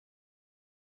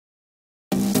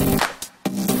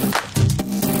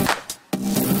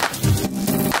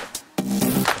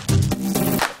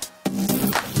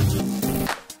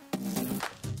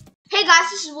guys,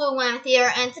 this is Wamith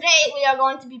here, and today we are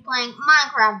going to be playing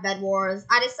Minecraft Bedwars.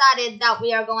 I decided that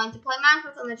we are going to play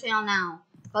Minecraft on the channel now,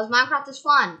 because Minecraft is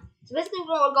fun. So basically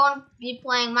we're going to be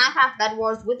playing Minecraft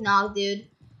Bedwars with Nog Dude.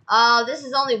 This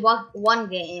is only one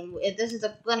game. This is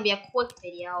going to be a quick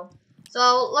video.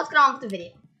 So let's get on with the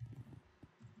video.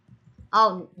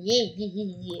 Oh,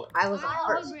 yeah. I was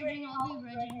first. I'll be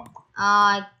bridging.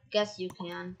 I guess you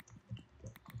can.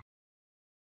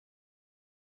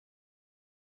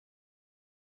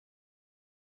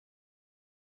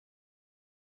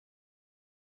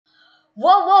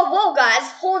 Whoa,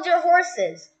 guys, hold your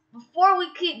horses. Before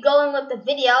we keep going with the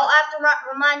video, I have to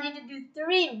remind you to do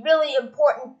 3 really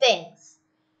important things.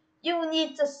 You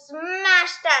need to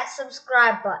smash that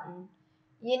subscribe button.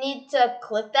 You need to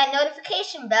click that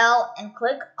notification bell and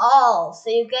click all so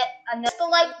you get the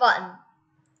like button.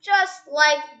 Just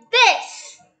like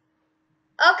this.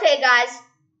 Okay, guys,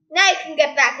 now you can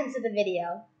get back into the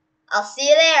video. I'll see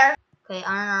you there. Okay,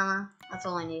 iron armor. That's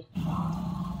all I need.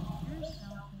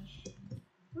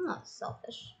 I'm not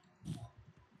selfish.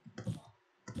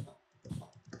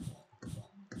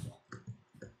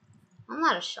 I'm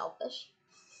not a shellfish.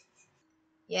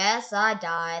 Yes, I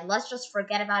died. Let's just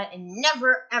forget about it and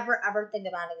never, ever think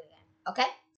about it again. Okay?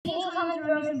 Can you come and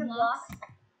throw me some blocks?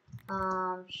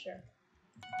 Sure.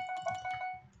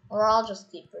 Or I'll just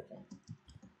keep freaking.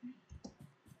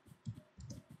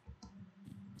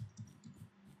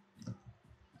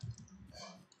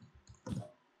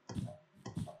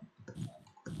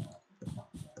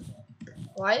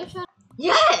 Why are you trying?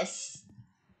 Yes!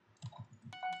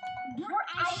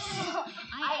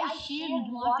 I shielded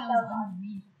the block that was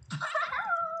underneath.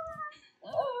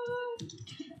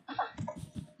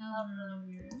 That was really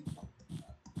weird.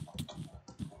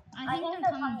 I think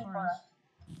they're coming for us.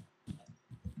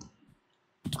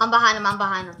 I'm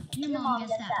behind him. Your mom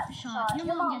gets that shot. Your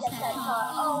mom gets that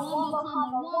shot. Oh, wombo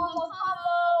combo.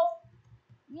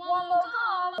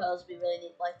 Those be really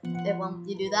neat. Like, when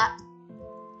you do that.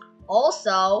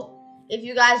 Also, if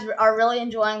you guys are really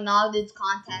enjoying Nog Dude's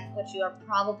content, which you are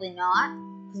probably not,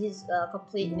 because he's a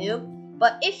complete noob,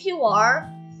 but if you are,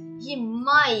 he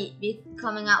might be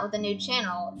coming out with a new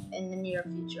channel in the near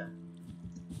future.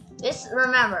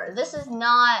 Remember, this is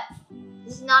not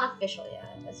official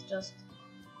yet. It's just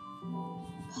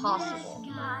possible.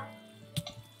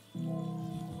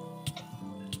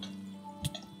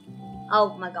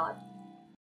 Oh my god.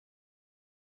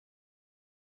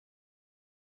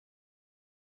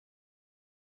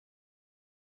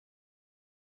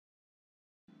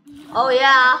 Oh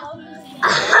yeah.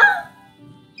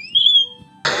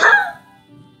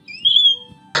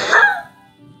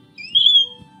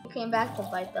 Came back to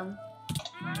bite them.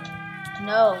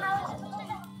 No.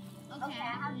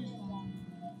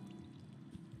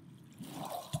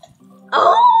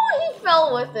 Oh, he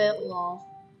fell with it. Lol.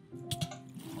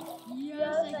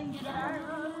 Yes, I can get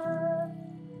out.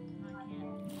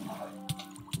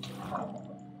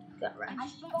 Got wrecked.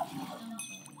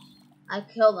 I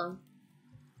killed him.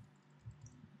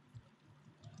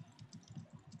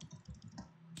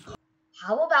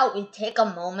 How about we take a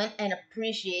moment and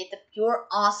appreciate the pure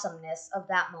awesomeness of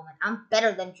that moment? I'm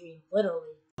better than Dream,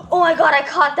 literally. Oh my god, I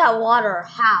caught that water.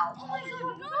 How? Oh my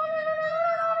god, no.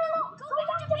 Go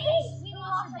back to base. We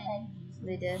lost our bed.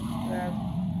 We did.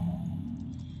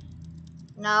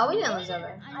 No, we didn't lose our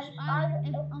bed.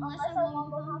 Unless I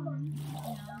wombo combo.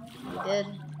 We did.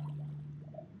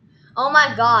 Oh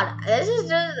my god, this is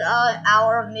just an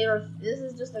hour of me. This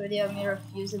is just a video of me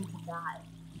refusing to die.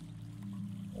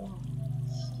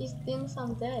 He thinks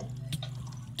I'm dead.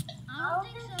 I don't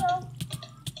think so.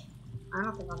 I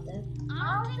don't think I'm dead. I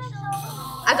don't think so.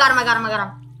 I got him.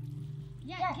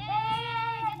 Yeah, get him.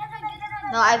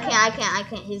 No, I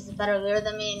can't. He's better lure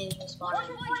than me and he's respawning.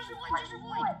 Just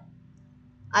avoid.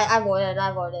 I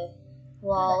avoided.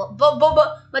 Well,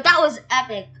 but that was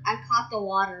epic. I caught the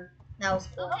water. That was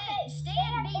cool. Okay, stay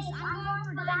at base. I'm going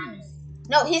for diamonds.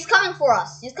 No, he's coming for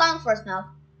us. He's coming for us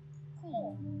now.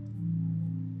 Cool.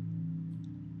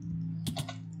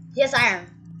 He has iron.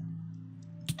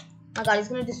 Oh my god, he's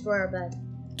gonna destroy our bed.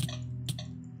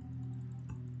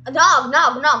 Nog,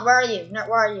 where are you?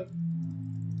 Where are you?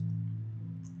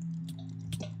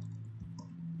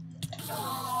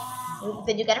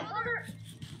 Did you get him?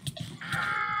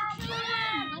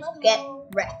 Get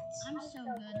wrecked. I'm so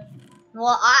good.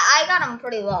 Well, I got him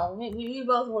pretty low. We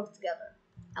both worked together.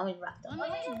 And we wrecked him. I'm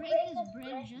going to break this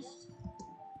bridge, just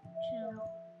chill.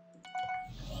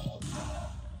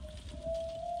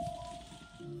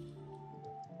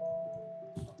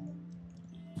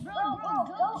 Bro,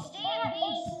 go stay at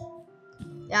base.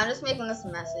 Yeah, I'm just making this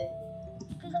messy.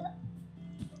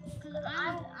 Cause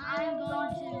I'm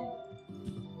going to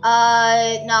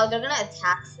No, they're gonna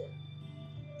attack it.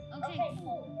 Okay,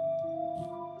 cool.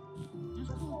 That's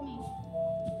cool with me.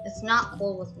 It's not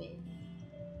cool with me.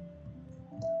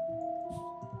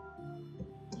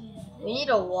 We need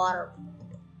a water.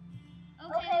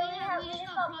 Okay, we just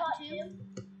got plot 2.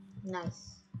 Nice.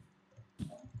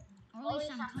 Or at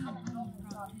least I'm coming home with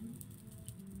plot 2.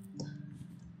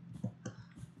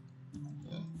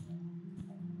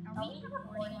 Are we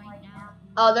recording right now?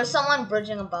 Oh, there's someone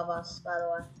bridging above us, by the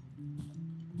way.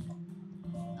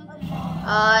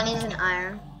 Okay. Needs an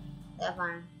iron. They have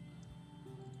iron.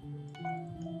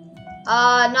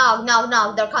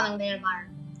 No, they're coming, they have iron.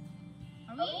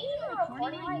 Are we even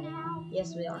recording right now?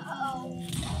 Yes, we are. Uh-oh.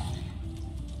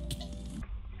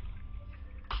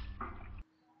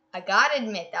 I gotta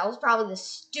admit, that was probably the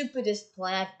stupidest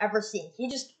play I've ever seen.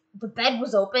 The bed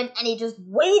was open, and he just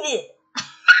waited.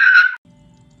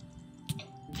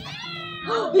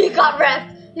 He got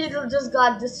wrecked. He just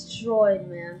got destroyed,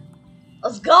 man.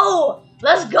 Let's go!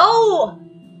 Let's go!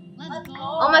 Let's go.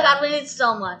 Oh my god, we need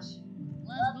so much.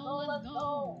 Let's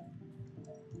go.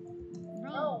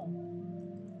 Bro.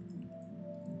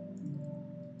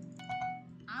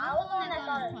 I'm the one that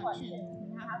got a plot 2.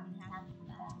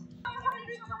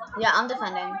 Yeah, I'm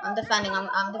defending. I'm defending our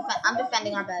bed. I'm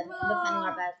defending our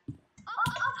bed.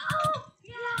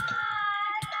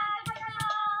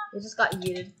 He just got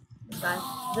yeeted.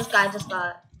 This guy just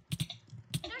got.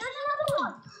 There's another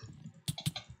one.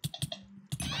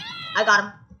 I got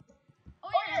him. Oh,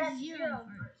 you're at 0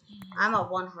 hearts. I'm at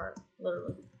 1 heart,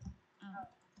 literally.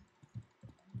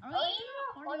 Are we even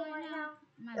recording right now?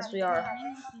 Yes, we are.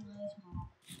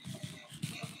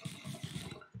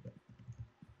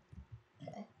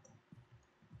 Okay.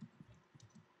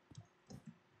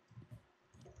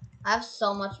 I have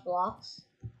so much blocks.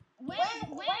 When is there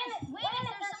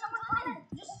someone coming?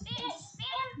 Just spam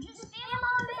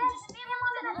on it.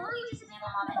 Literally just spam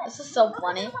on it. This is so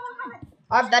funny.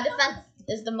 Our bed defense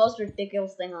is the most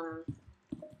ridiculous thing on earth.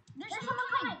 There's someone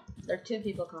coming. There are 2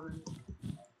 people coming.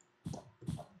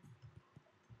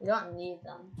 We don't need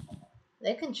them.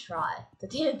 They can try to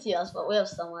TNT us, but we have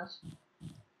so much.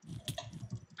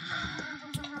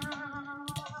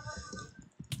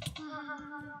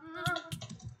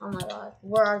 Oh my god,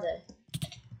 where are they?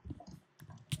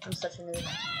 I'm such a noob.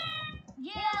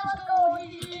 Yeah, let's go.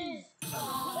 GG's.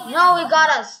 No, he got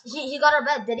us. He got our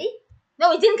bed, did he?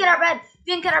 No, he didn't get our bed.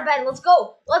 Let's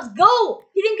go. Let's go.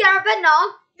 He didn't get our bed,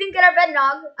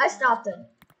 Nog. I stopped him.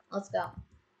 Let's go.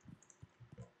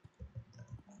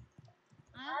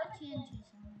 I have a TNT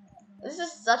somewhere. This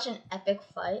is such an epic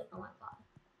fight. Oh my god.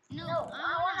 No, I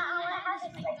wanna have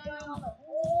this fight going on the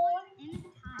whole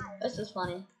entire. This is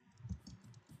funny.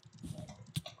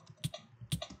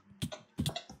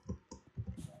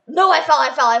 No, I fell.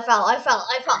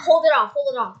 Hold it off.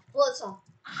 Pull this off.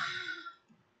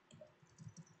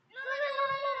 No.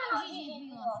 GG,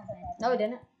 we lost our bed. No, we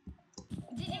didn't.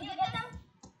 Did you get them?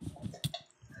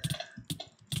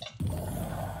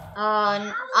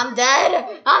 I'm dead.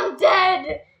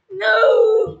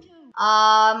 No.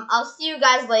 I'll see you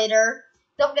guys later.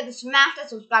 Don't forget to smash that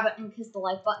subscribe button and kiss the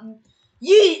like button.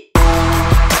 Yeet!